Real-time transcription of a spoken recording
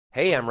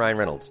Hey, I'm Ryan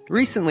Reynolds.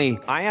 Recently,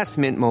 I asked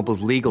Mint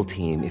Mobile's legal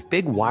team if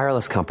big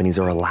wireless companies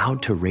are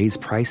allowed to raise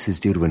prices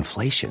due to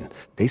inflation.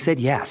 They said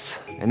yes.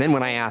 And then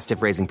when I asked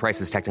if raising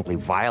prices technically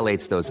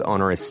violates those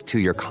onerous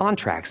two-year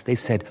contracts, they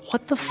said,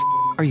 "What the f***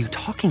 are you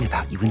talking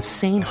about, you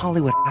insane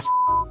Hollywood ass?"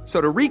 So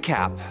to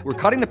recap, we're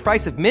cutting the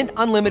price of Mint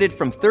Unlimited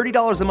from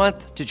 $30 a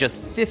month to just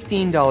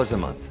 $15 a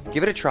month.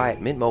 Give it a try at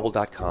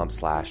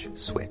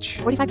mintmobile.com/switch.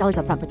 $45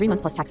 up front for 3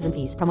 months plus taxes and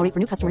fees. Promo rate for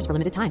new customers for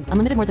limited time.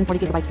 Unlimited more than 40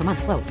 gigabytes per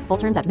month. Slows full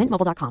terms at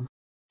mintmobile.com.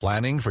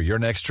 Planning for your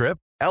next trip?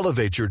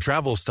 Elevate your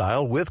travel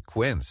style with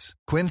Quince.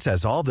 Quince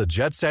has all the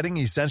jet-setting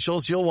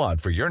essentials you'll want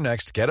for your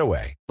next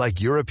getaway, like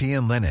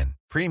European linen,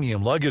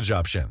 premium luggage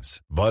options,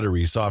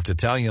 buttery soft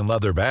Italian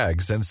leather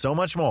bags, and so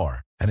much more.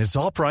 And it's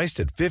all priced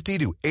at 50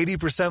 to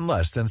 80%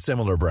 less than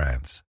similar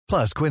brands.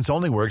 Plus, Quince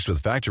only works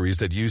with factories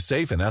that use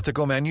safe and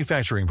ethical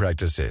manufacturing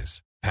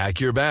practices.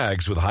 Pack your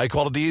bags with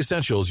high-quality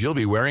essentials you'll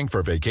be wearing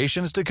for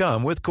vacations to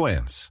come with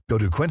Quince. Go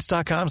to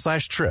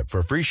quince.com/trip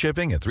for free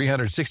shipping and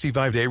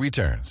 365-day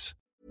returns.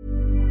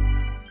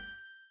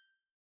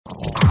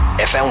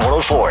 FM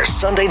 104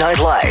 Sunday Night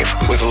Live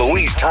with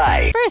Louise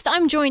Ty. First,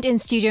 I'm joined in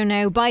studio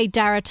now by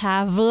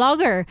Darata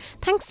Vlogger.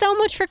 Thanks so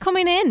much for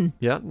coming in.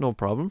 Yeah, no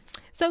problem.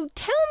 So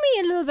tell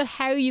me a little bit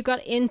how you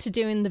got into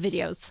doing the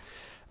videos.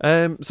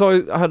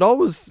 So I had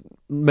always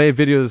made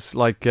videos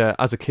like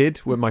as a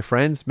kid with my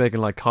friends, making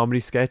like comedy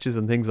sketches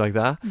and things like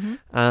that. Mm-hmm.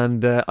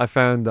 And I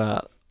found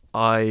that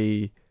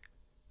I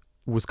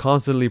was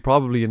constantly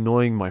probably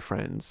annoying my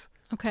friends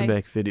to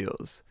make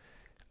videos.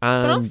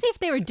 And But obviously if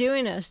they were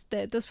doing it,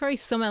 there's probably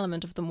some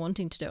element of them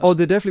wanting to do it. Oh,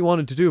 they definitely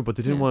wanted to do it, but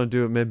they didn't want to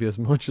do it maybe as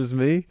much as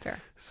me. Fair.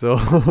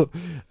 So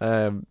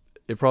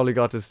it probably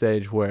got to a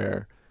stage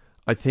where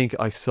I think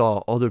I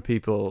saw other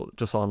people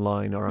just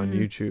online or on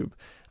YouTube,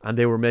 and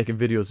they were making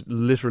videos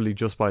literally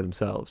just by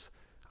themselves.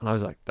 And I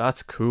was like,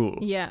 that's cool.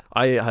 Yeah.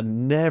 I had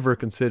never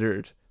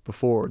considered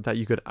before that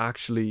you could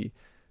actually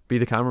be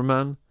the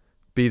cameraman,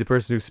 be the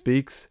person who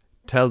speaks,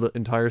 tell the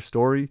entire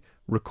story,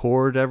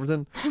 record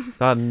everything.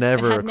 That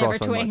never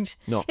crossed my mind.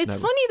 No, it's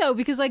never. funny though,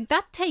 because like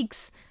that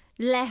takes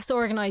less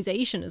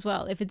organisation as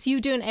well. If it's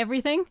you doing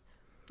everything,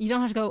 you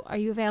don't have to go, are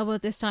you available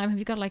at this time? Have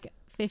you got like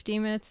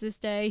 15 minutes this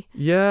day?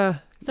 Yeah.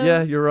 So,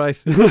 yeah, you're right.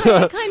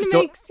 Yeah, it kind of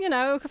makes,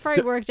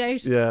 probably worked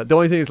out. Yeah, the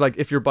only thing is like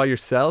if you're by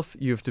yourself,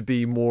 you have to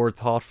be more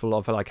thoughtful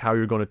of like how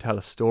you're going to tell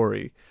a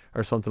story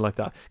or something like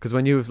that. Because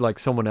when you have like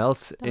someone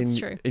else in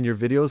your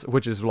videos,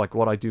 which is like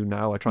what I do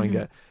now, I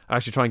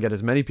actually try and get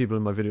as many people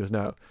in my videos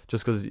now,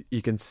 just because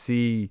you can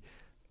see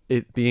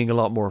it being a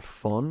lot more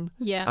fun.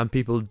 Yeah. And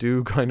people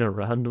do kind of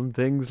random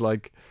things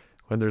like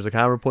when there's a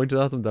camera pointed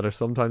at them that are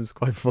sometimes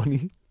quite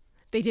funny.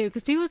 They do,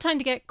 because people tend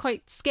to get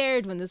quite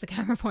scared when there's a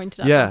camera pointed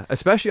at them. Yeah,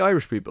 especially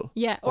Irish people.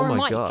 Yeah, or oh a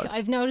my mic. God.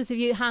 I've noticed if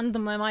you hand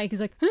them my mic, it's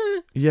like,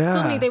 yeah.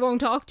 Suddenly they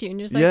won't talk to you, and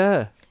you're just like,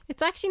 yeah.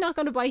 It's actually not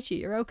going to bite you.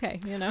 You're okay,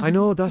 I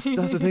know, that's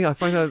the thing. I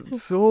find that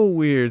so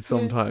weird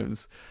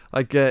sometimes.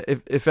 Like,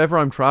 if ever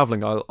I'm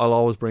traveling, I'll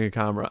always bring a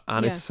camera,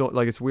 and it's so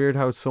like it's weird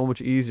how it's so much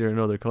easier in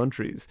other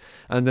countries.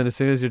 And then as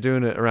soon as you're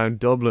doing it around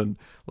Dublin,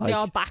 like they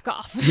all back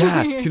off.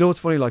 Yeah. Do you know what's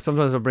funny? Like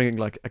sometimes I'm bringing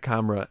like a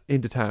camera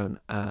into town.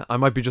 I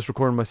might be just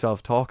recording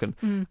myself talking,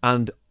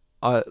 and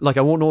I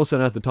won't notice it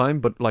at the time,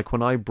 but like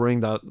when I bring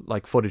that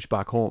like footage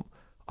back home,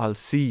 I'll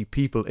see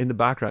people in the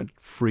background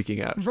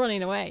freaking out,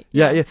 running away.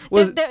 Yeah.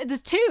 Well,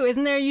 there's two,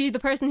 isn't there? Usually the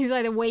person who's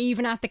either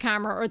waving at the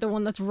camera or the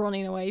one that's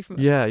running away from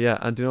it. Yeah.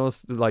 And you know,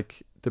 it's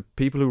like the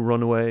people who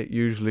run away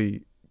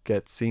usually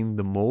get seen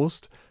the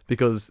most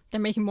because they're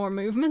making more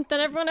movement than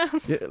everyone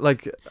else. Yeah,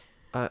 like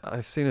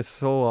I've seen it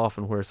so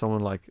often where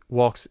someone like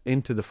walks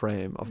into the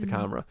frame of the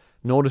camera,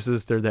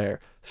 notices they're there,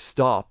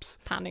 stops,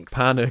 panics,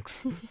 and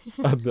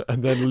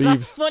then leaves.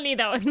 That's funny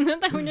though, isn't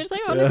it? That when you're just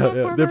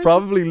like, they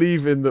probably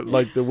leave in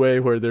the way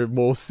where they're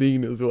most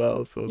seen as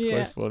well. So it's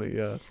quite funny,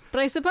 yeah.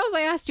 But I suppose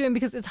I asked you in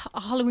because it's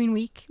Halloween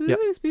week.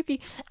 Ooh, spooky.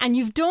 And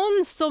you've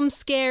done some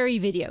scary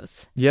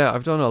videos. Yeah,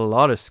 I've done a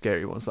lot of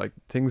scary ones, like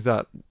things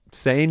that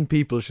sane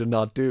people should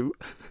not do.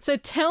 So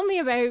tell me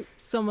about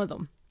some of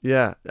them.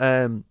 Yeah.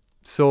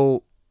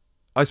 So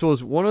I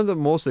suppose one of the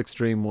most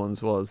extreme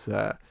ones was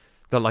that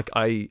like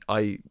I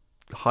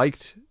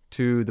hiked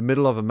to the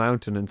middle of a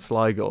mountain in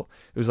Sligo.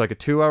 It was like a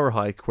 2-hour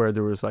hike where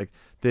there was like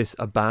this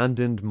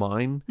abandoned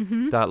mine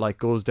that like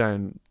goes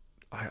down,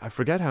 I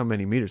forget how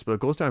many meters, but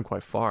it goes down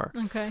quite far.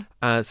 Okay.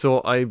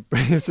 So I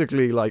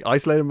basically like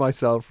isolated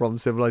myself from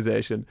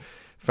civilization,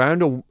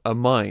 found a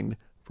mine,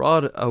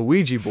 brought a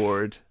Ouija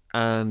board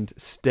and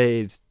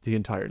stayed the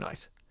entire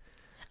night.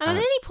 And at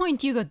any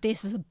point do you go,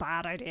 this is a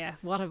bad idea,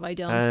 what have I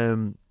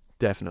done?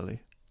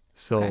 Definitely.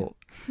 So,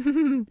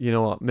 you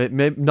know what,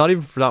 maybe not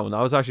even for that one. That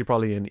was actually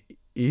probably an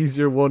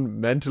easier one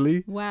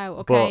mentally. Wow,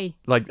 okay.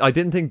 But like I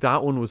didn't think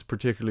that one was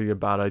particularly a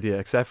bad idea,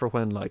 except for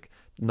when like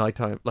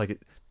nighttime, like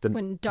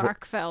when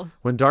dark fell.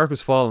 When dark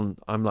was falling,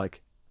 I'm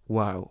like,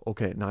 wow,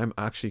 okay, now I'm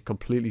actually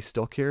completely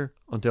stuck here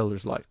until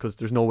there's light, because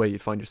there's no way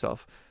you'd find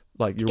yourself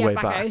like your way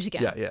back out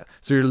again. Yeah.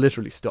 So you're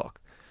literally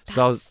stuck.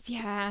 So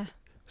yeah.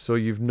 So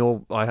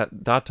I had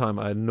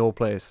no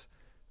place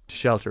to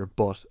shelter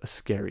but a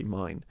scary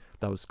mine.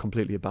 that was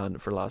completely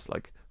abandoned for the last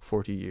like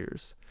 40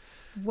 years.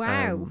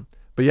 Wow.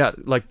 But yeah,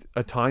 like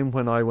a time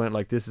when I went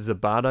like, this is a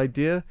bad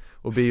idea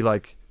would be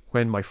like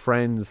when my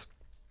friends,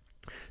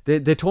 they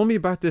told me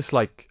about this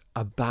like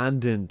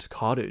abandoned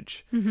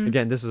cottage.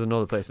 Again, this is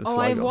another place in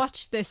Sligo. I've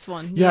watched this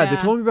one. Yeah, they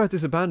told me about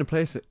this abandoned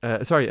place,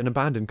 an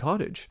abandoned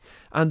cottage.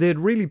 And they had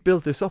really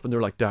built this up and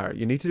they're like, Dar,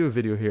 you need to do a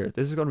video here.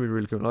 This is going to be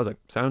really cool. And I was like,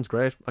 sounds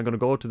great. I'm going to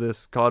go to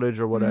this cottage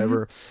or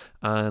whatever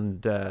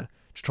and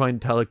try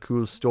and tell a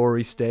cool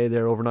story, stay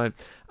there overnight.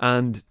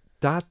 And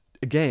that,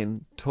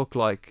 again, took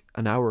like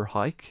an hour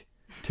hike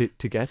to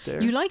get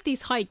there. You like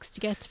these hikes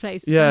to get to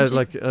places, Yeah, don't you?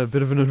 like a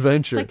bit of an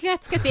adventure. It's like,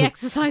 let's get the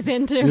exercise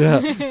into.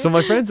 Yeah. So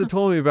my friends had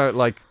told me about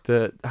like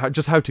how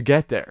to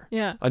get there.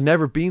 Yeah. I'd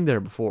never been there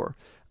before.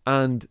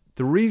 And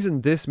the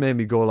reason this made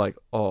me go like,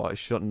 oh, I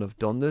shouldn't have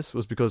done this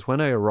was because when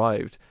I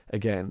arrived,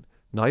 again,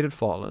 night had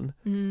fallen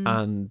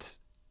and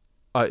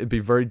it'd be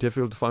very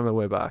difficult to find my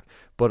way back.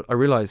 But I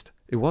realised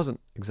it wasn't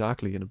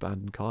exactly an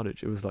abandoned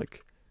cottage. It was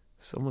like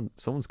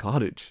someone's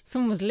cottage.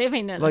 Someone was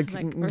living in Like,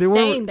 it, or they weren't-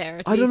 staying there.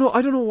 At I don't know. least.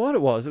 I don't know what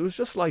it was. It was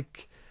just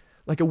like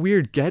a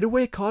weird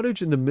getaway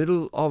cottage in the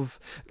middle of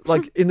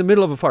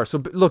a forest.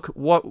 So look,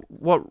 what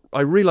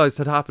I realized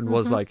had happened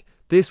was like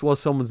this was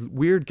someone's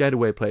weird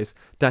getaway place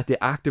that they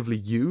actively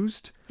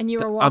used. And you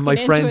were walking And my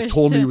into friends it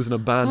told me to- it was an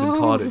abandoned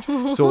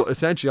cottage. So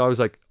essentially, I was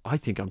like, I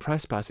think I'm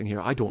trespassing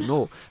here. I don't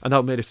know, and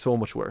that made it so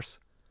much worse.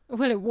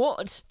 Well, it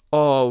would.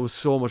 Oh, it was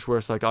so much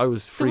worse. Like I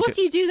was freaking. So what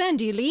do you do then?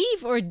 Do you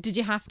leave, or did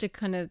you have to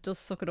kind of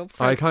just suck it up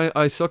for?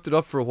 I sucked it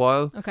up for a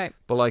while. Okay.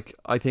 But like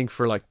I think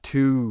for like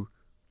two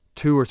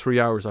or 3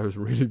 hours I was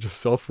really just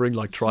suffering,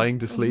 like trying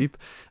to sleep,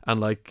 and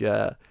like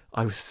I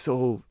was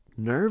so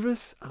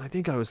nervous, and I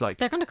think I was like,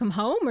 They're going to come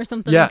home or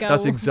something. yeah, and go,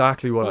 that's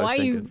exactly what I was Why are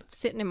thinking. you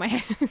sitting in my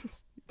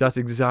house? That's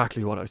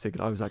exactly what I was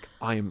thinking. I was like,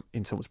 I am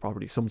in someone's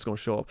property. Someone's going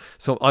to show up.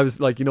 So I was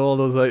like, you know, all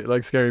those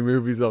like scary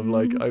movies of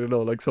like, I don't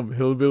know, like some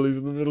hillbillies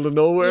in the middle of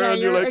nowhere. Yeah,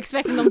 and you're like,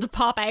 expecting them to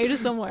pop out of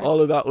somewhere.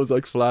 all of that was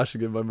like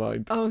flashing in my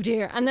mind. Oh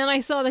dear. And then I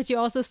saw that you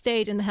also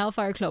stayed in the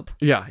Hellfire Club.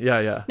 Yeah.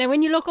 Now,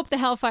 when you look up the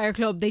Hellfire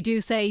Club, they do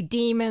say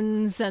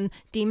demons and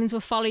demons will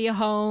follow you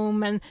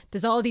home, and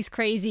there's all these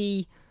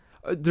crazy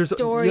There's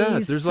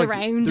stories there's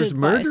surrounded there's by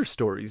murder it.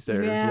 stories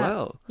there as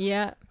well.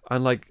 Yeah.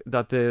 And like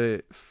that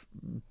they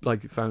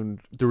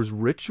found there was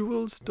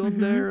rituals done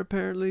there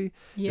apparently.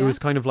 Mm-hmm. Yeah. It was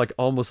kind of like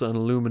almost an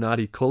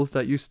Illuminati cult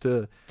that used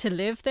to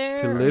live there.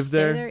 to or live stay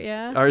there. there.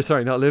 Yeah. Or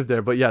sorry, not live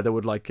there, but yeah, they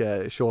would like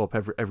show up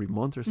every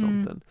month Mm. or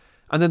something.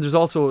 And then there's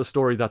also a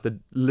story that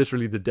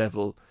literally the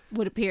devil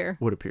Would appear.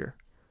 would appear.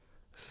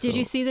 Did So-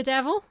 you see the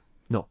devil?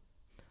 No.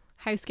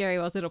 How scary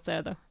was it up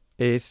there, though?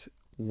 It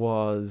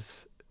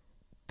was.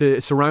 The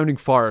surrounding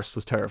forest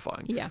was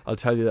terrifying. Yeah. I'll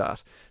tell you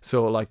that.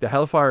 So, like, the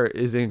Hellfire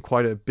is in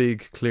quite a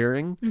big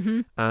clearing,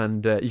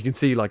 and you can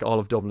see like all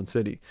of Dublin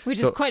City, Which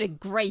So- is quite a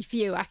great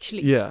view,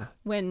 actually. Yeah.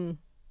 When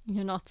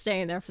you're not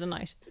staying there for the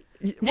night.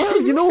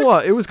 Well, you know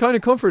what? It was kind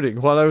of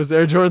comforting while I was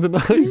there during the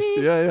night.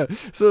 Really? Yeah.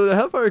 So the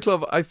Hellfire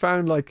Club, I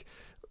found like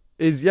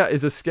is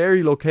a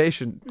scary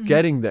location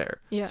getting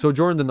there. Yeah. So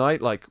during the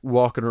night, like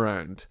walking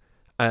around,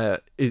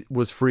 it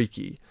was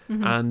freaky,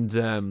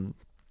 and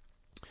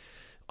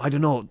I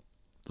don't know.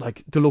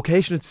 Like the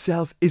location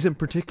itself isn't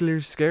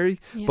particularly scary,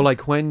 Yeah. but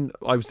like when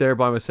I was there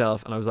by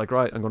myself and I was like,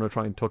 right, I'm going to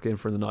try and tuck in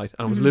for the night,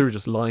 and I was literally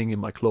just lying in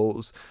my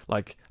clothes.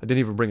 Like I didn't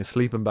even bring a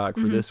sleeping bag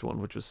for this one,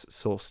 which was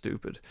so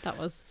stupid. That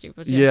was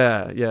stupid.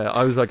 Yeah.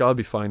 I was like, I'll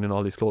be fine in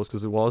all these clothes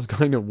because it was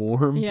kind of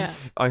warm. Yeah.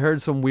 I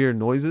heard some weird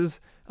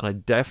noises and I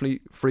definitely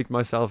freaked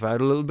myself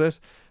out a little bit.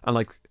 And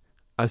like,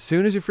 as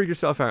soon as you freak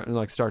yourself out and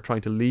like start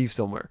trying to leave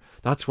somewhere,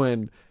 that's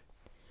when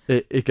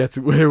it gets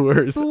way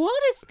worse. But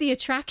what is the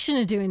attraction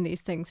of doing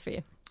these things for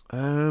you?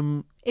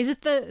 Is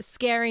it the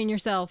scaring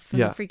yourself and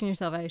Yeah. freaking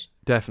yourself out?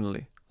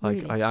 Definitely.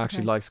 Like Really? I actually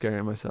Okay. like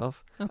scaring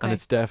myself, Okay. and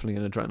it's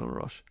definitely an adrenaline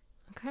rush.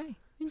 Okay.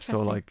 Interesting.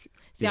 So like,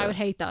 See, I yeah. would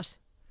hate that.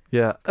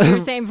 Yeah. You were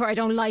saying before, I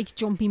don't like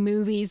jumpy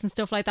movies and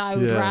stuff like that. I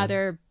would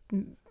Yeah.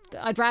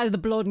 I'd rather the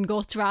blood and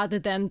guts rather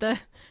than the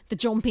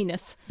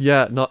jumpiness.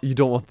 Yeah, you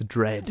don't want the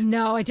dread.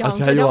 No, I don't.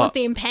 tell I you don't what. want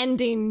the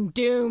impending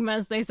doom,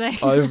 as they say.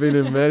 I've been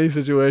in many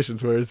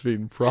situations where it's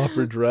been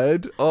proper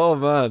dread. Oh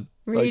man.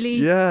 Like, Really?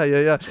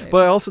 yeah.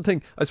 But I also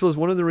think, I suppose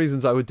one of the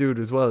reasons I would do it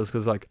as well is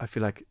because like I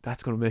feel like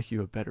that's going to make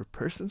you a better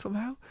person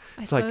somehow.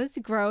 I It's like, suppose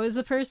you grow as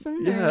a person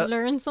Yeah. or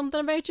learn something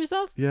about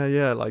yourself.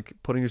 yeah, like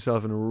putting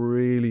yourself in a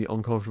really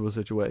uncomfortable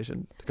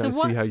situation to kind of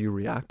what- see how you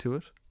react to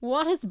it.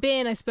 What has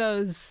been, I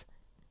suppose,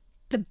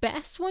 the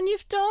best one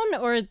you've done,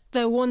 or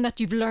the one that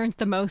you've learned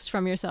the most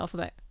from yourself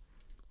about?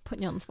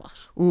 Putting you on the spot.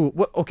 Ooh,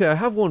 well, okay, I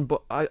have one,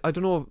 but I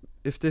don't know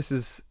if this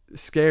is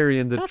scary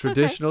in the That's okay.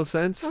 traditional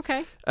sense.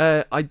 Okay.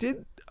 I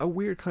did a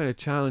weird kind of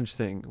challenge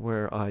thing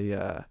where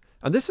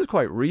and this is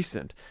quite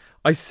recent.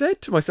 I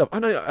said to myself,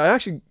 and I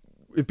actually,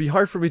 it'd be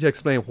hard for me to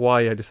explain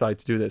why I decided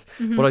to do this,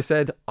 but I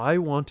said, I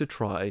want to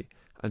try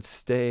and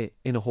stay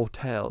in a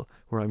hotel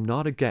where I'm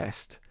not a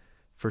guest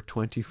for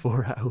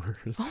 24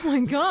 hours. Oh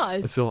my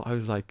god. So I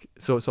was like,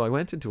 so I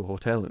went into a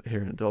hotel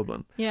here in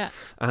Dublin. Yeah.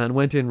 And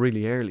went in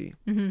really early,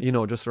 you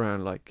know, just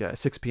around like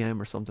 6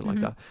 p.m. or something like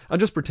that. I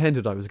just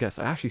pretended I was a guest.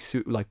 I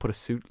actually put a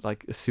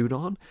suit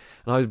on,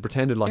 and I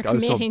pretended like You're I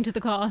was committing to the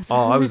cause.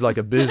 I was like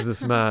a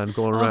businessman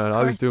going around.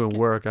 I was course, doing yeah.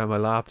 work. I had my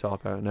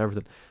laptop out and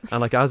everything.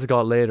 And like as it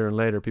got later and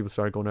later, people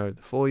started going out of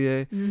the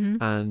foyer,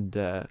 and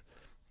the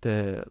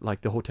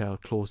hotel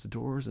closed the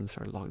doors and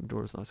started locking the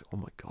doors. And I was like, oh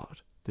my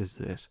god, this is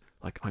it.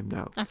 Like I'm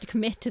now. I have to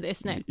commit to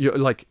this now.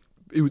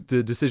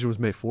 The decision was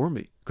made for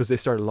me because they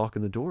started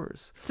locking the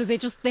doors. So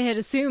they had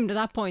assumed at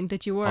that point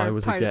that you were I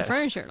was part a of the guest.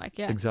 furniture, like,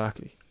 yeah.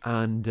 Exactly.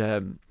 And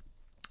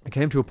I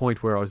came to a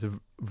point where I was the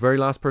very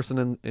last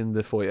person in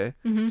the foyer.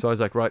 So I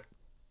was like, right,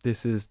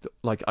 this is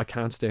like, I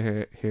can't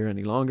stay here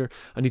any longer.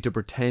 I need to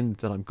pretend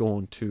that I'm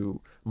going to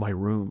my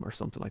room or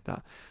something like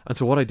that. And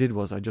so what I did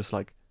was I just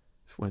like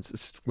went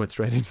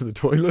straight into the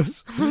toilet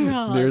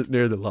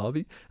near the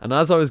lobby. And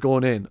as I was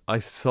going in, I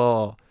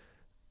saw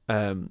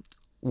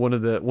one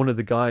of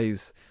the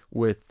guys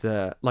with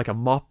like a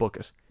mop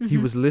bucket. He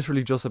was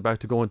literally just about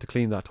to go in to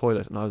clean that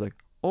toilet, and I was like,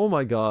 oh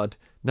my god,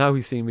 now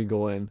he's seen me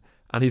go in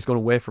and he's going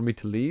to wait for me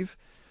to leave.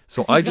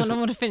 So I just don't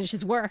want to finish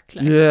his work.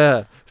 Like.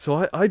 Yeah.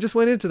 So I just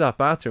went into that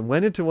bathroom,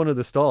 went into one of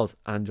the stalls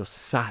and just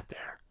sat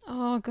there.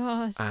 Oh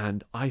god.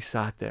 And I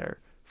sat there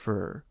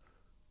for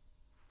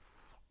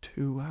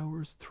 2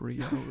 hours,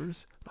 3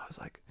 hours. I was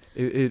like,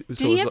 it was.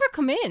 Did he ever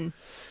come in?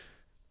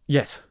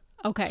 Yes.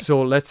 Okay.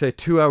 So let's say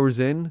 2 hours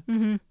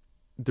in,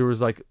 there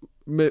was like,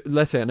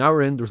 let's say an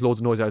hour in, there was loads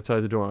of noise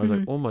outside the door. I was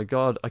like, oh my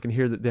god, I can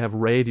hear that they have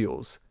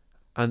radios.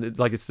 And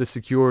it's the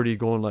security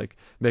going, like,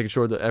 making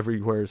sure that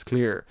everywhere is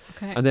clear.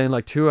 Okay. And then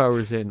like 2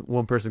 hours in,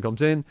 one person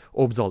comes in,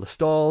 opens all the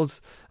stalls,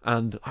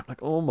 and I'm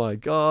like, oh my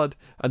god.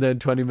 And then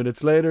 20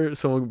 minutes later,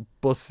 someone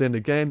busts in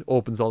again,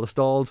 opens all the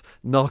stalls,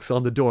 knocks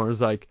on the door, and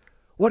is like,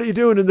 what are you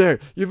doing in there?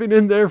 You've been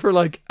in there for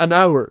like an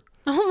hour.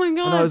 Oh my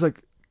god. And I was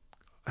like,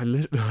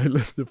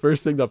 the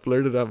first thing that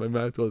blurted out my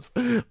mouth was,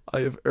 I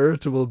have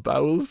irritable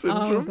bowel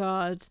syndrome. Oh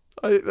god.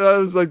 That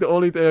was like the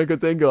only thing I could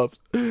think of.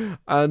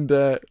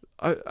 And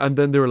and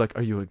then they were like,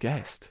 are you a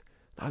guest?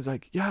 I was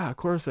like, yeah, of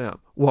course I am.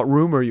 What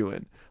room are you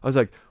in? I was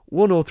like,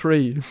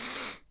 103.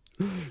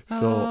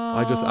 So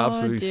I just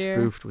absolutely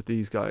spoofed with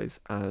these guys.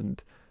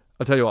 And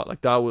I'll tell you what,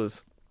 like, that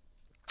was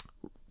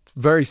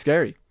very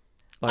scary.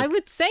 Like, I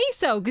would say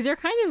so, because you're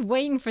kind of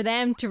waiting for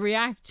them to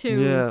react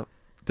to... Yeah.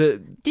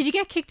 Did you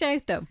get kicked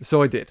out though?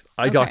 So I did.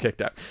 I got Okay.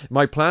 kicked out.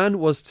 My plan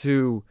was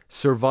to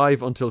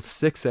survive until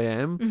 6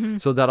 a.m.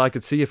 So that I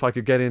could see if I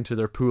could get into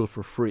their pool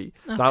for free.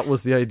 Okay. That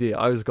was the idea.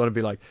 I was going to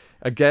be like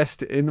a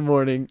guest in the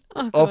morning,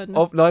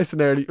 up nice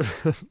and early,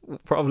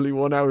 probably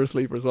 1 hour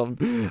sleep or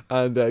something,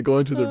 and go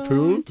into their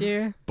pool. Oh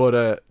dear. But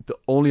the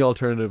only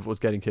alternative was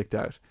getting kicked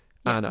out.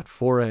 Yeah. And at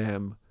 4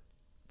 a.m,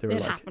 they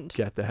were happened.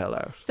 Get the hell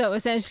out. So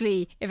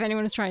essentially, if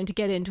anyone is trying to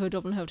get into a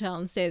Dublin hotel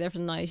and stay there for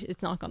the night,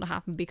 it's not going to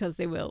happen because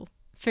they will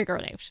figure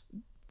it out.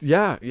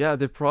 Yeah,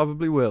 they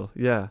probably will.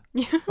 Yeah.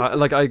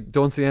 I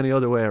don't see any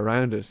other way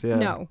around it.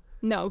 Yeah.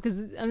 No, because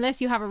unless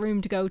you have a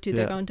room to go to,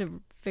 they're going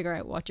to figure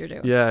out what you're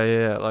doing.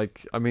 Yeah.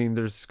 Like, I mean,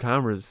 there's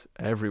cameras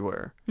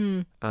everywhere,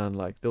 and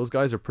like those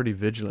guys are pretty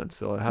vigilant.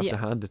 So I have to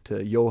hand it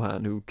to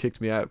Johan, who kicked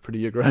me out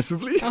pretty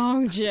aggressively.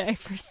 Oh,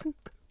 Jefferson.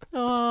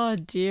 Oh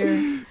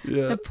dear.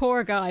 Yeah. The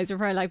poor guys were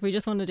probably like, we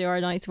just want to do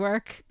our night's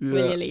work. Yeah.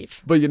 Will you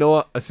leave? But you know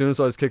what? As soon as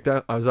I was kicked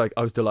out, I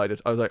was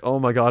delighted. I was like, oh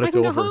my god, it's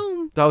over. Go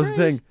home. That was the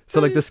thing. So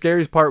like the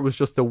scariest part was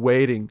just the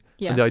waiting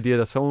and the idea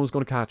that someone was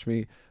going to catch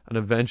me and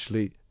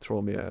eventually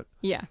throw me out.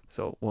 Yeah.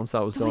 So once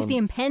that was done, always the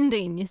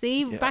impending. You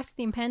see, back to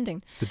the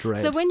impending. The dread.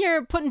 So when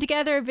you're putting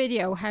together a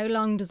video, how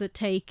long does it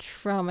take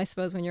from, I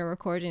suppose, when you're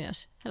recording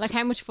it? Like,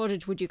 how much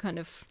footage would you kind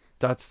of?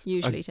 That's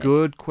usually a take?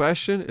 Good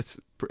question. It's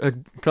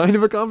kind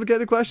of a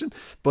complicated question,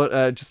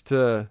 but just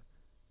to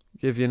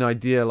give you an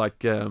idea,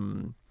 like, it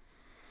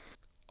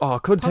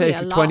could Probably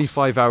take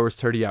 25 hours,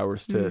 30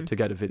 hours to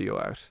get a video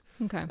out.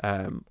 Okay.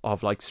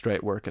 Of like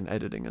straight work and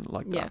editing and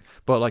like that.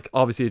 But like,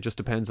 obviously it just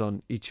depends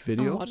on each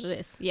video. On what it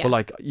is. Yeah. But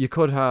like, you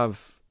could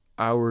have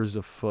hours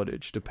of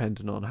footage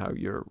depending on how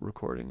you're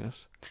recording it.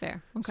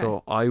 Fair. Okay.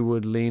 So I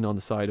would lean on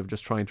the side of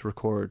just trying to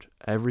record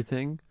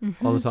everything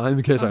all the time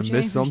in case I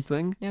miss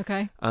something.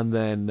 Okay. And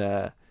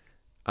then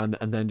and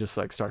then just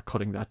like start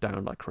cutting that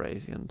down like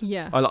crazy. And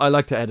yeah, I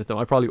like to edit them.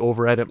 I probably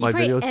over edit my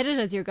videos. Edit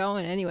as you're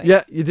going anyway.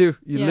 Yeah, you do.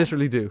 You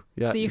literally do.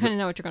 Yeah. So you kind of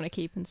know what you're going to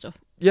keep and stuff.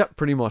 Yeah,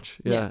 pretty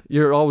much. Yeah.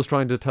 You're always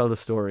trying to tell the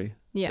story.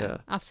 Yeah,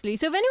 absolutely.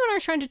 So if anyone are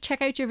trying to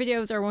check out your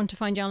videos or want to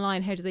find you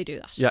online, how do they do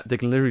that? Yeah, they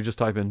can literally just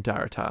type in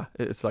Daratah.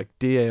 It's like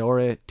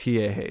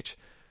Daratah.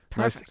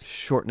 Perfect. Nice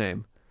short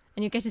name.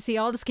 And you get to see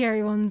all the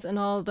scary ones and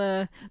all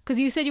the... Because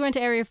you said you went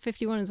to Area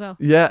 51 as well.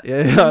 Yeah.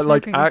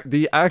 Like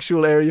the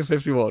actual Area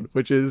 51,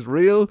 which is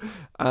real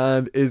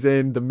and is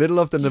in the middle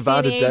of the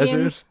Nevada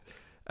desert.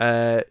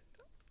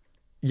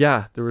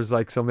 Yeah, there was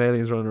like some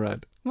aliens running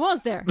around.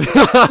 Was there?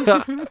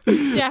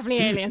 Definitely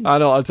aliens. I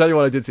know. I'll tell you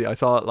what I did see. I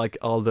saw like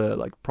all the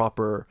like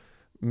proper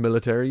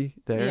military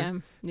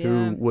there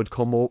who would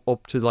come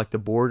up to like the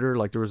border.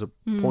 Like there was a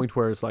point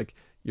where it's like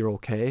you're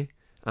okay,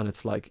 and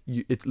it's like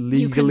it's You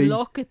legally can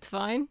look, it's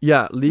fine.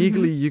 yeah,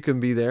 legally you can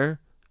be there.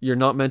 You're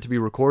not meant to be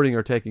recording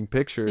or taking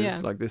pictures. Yeah.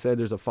 Like they said,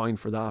 there's a fine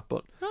for that,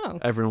 but Oh.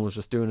 everyone was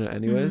just doing it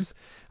anyways.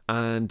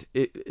 And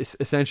it's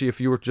essentially, if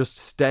you were just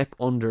step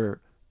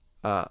under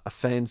a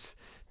fence,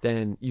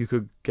 then you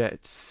could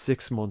get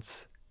 6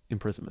 months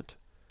imprisonment.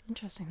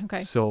 Interesting. Okay.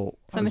 So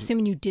I'm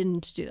assuming you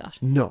didn't do that.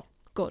 no,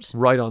 Good.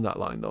 right on that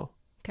line though.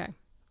 Okay.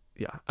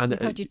 Yeah, and I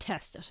thought you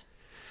tested.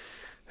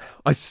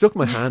 I stuck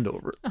my hand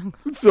over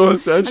it. So And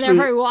essentially, they're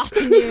very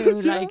watching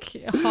you, like,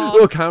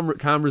 well,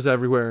 cameras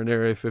everywhere in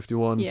Area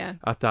 51. Yeah.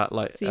 At that,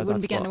 like, so you at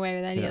wouldn't that be getting spot. away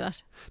with any Yeah.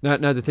 of that.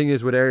 Now the thing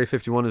is with Area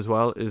 51 as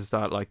well is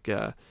that, like,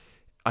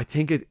 I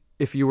think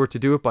if you were to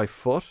do it by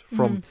foot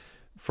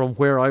from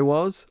where I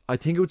was, I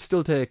think it would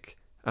still take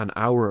an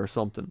hour or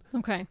something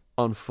Okay.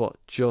 on foot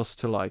just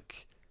to,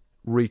 like,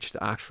 reach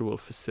the actual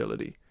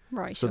facility.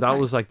 Right. So that okay.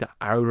 was like the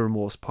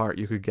outermost part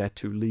you could get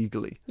to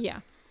legally. Yeah.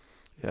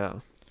 Yeah.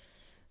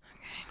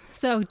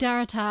 So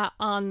Darata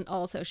on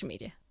all social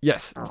media.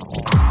 Yes.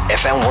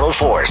 FM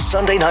 104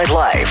 Sunday Night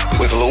Live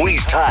with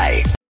Louise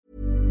Ty.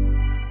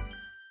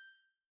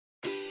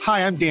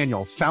 Hi, I'm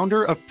Daniel,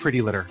 founder of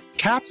Pretty Litter.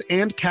 Cats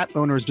and cat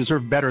owners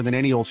deserve better than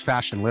any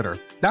old-fashioned litter.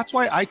 That's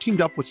why I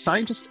teamed up with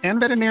scientists and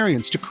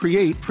veterinarians to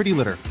create Pretty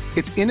Litter.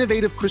 Its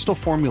innovative crystal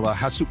formula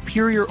has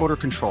superior odor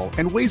control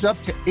and weighs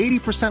up to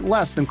 80%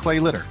 less than clay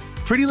litter.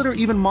 Pretty Litter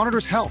even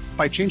monitors health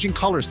by changing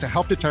colors to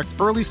help detect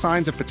early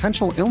signs of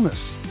potential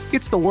illness.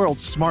 It's the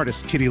world's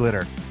smartest kitty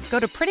litter. Go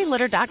to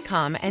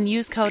prettylitter.com and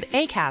use code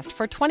ACAST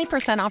for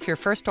 20% off your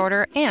first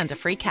order and a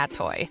free cat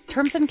toy.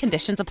 Terms and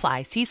conditions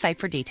apply. See site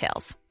for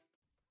details.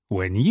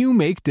 When you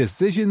make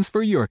decisions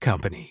for your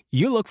company,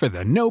 you look for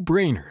the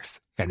no-brainers.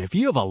 And if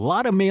you have a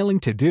lot of mailing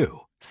to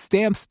do,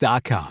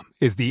 Stamps.com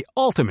is the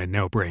ultimate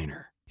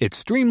no-brainer. It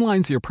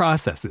streamlines your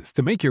processes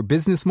to make your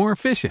business more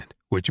efficient,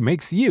 which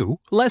makes you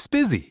less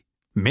busy.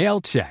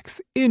 Mail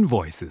checks,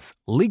 invoices,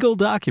 legal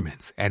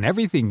documents, and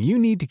everything you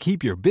need to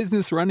keep your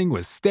business running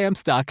with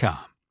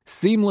Stamps.com.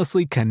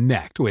 Seamlessly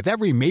connect with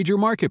every major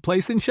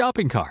marketplace and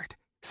shopping cart.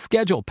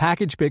 Schedule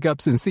package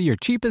pickups and see your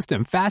cheapest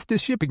and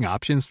fastest shipping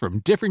options from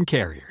different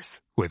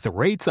carriers. With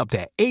rates up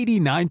to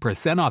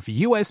 89% off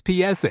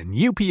USPS and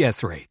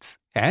UPS rates.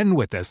 And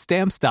with the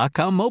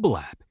Stamps.com mobile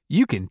app,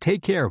 you can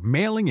take care of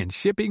mailing and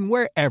shipping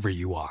wherever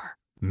you are.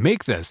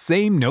 Make the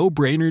same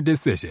no-brainer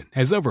decision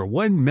as over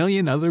 1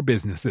 million other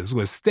businesses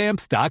with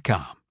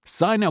Stamps.com.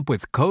 Sign up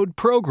with code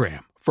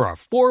PROGRAM for a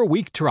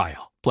 4-week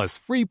trial, plus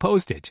free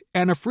postage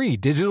and a free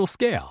digital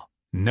scale.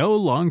 No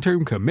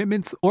long-term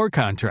commitments or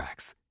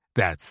contracts.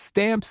 That's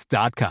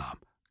Stamps.com.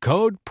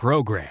 Code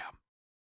PROGRAM.